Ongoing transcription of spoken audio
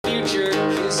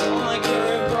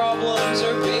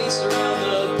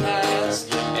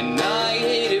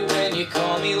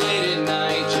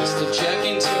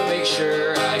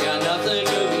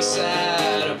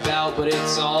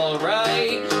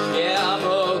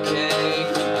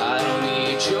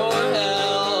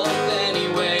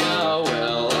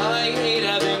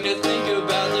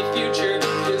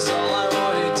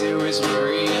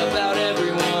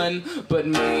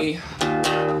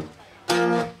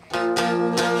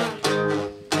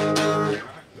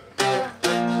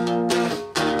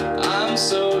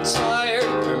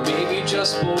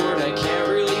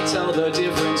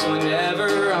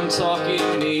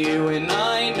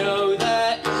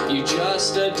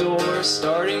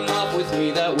with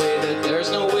me that way, that there's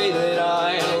no way that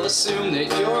I'll assume that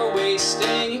you're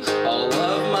wasting all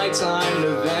of my time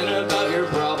to vent about your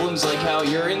problems, like how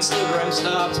your Instagram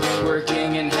stopped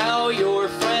working and how your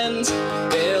friends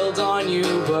bailed on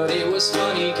you. But it was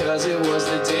funny cause it was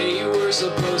the day you were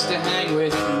supposed to hang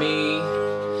with me.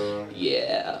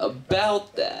 Yeah,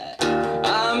 about that,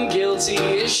 I'm guilty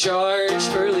as charged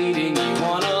for leading you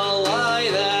on a lie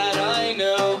that I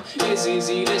know is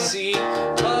easy to see,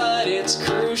 but it's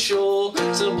crucial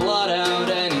to blot out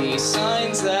any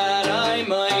signs that I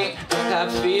might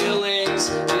have feelings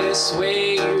this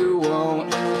way. You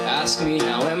won't ask me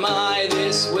how am I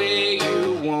this way,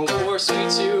 you won't force me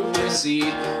to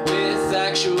proceed with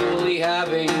actually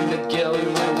having to kill you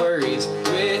my worries,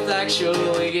 with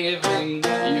actually giving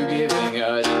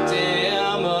a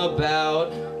damn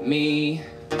about me.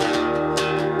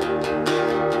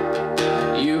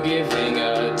 You giving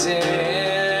a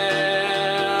damn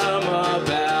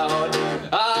about.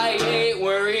 I hate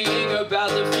worrying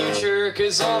about the future,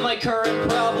 cause all my current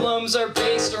problems are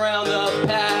based around the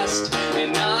past.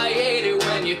 And I hate it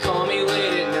when you call me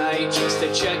late at night just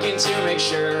to check in to make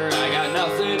sure I got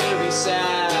nothing to be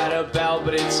sad about.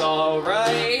 But it's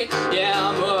alright, yeah,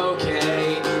 I'm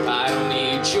okay, I don't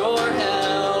need your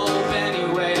help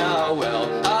anyway. Oh well,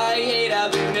 I hate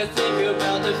having to think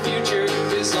about the future,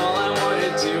 cause all I want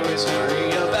to do is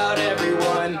worry about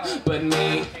everyone but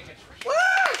me.